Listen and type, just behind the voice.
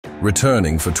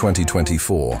Returning for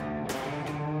 2024.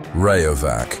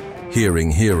 Rayovac, Hearing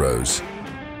Heroes.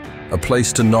 A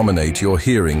place to nominate your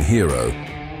hearing hero.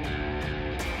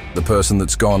 The person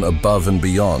that's gone above and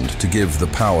beyond to give the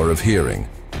power of hearing.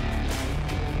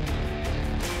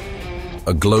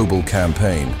 A global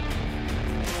campaign.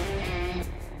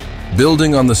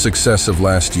 Building on the success of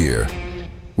last year,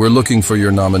 we're looking for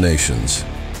your nominations.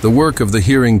 The work of the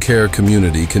hearing care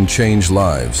community can change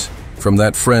lives, from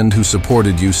that friend who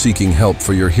supported you seeking help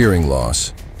for your hearing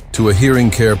loss, to a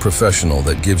hearing care professional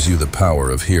that gives you the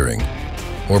power of hearing,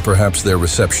 or perhaps their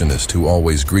receptionist who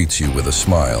always greets you with a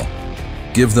smile.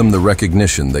 Give them the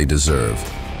recognition they deserve.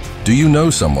 Do you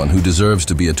know someone who deserves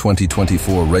to be a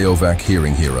 2024 Rayovac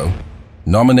Hearing Hero?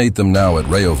 Nominate them now at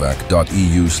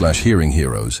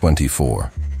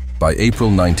rayovac.eu/hearingheroes24 by April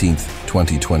 19,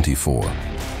 2024.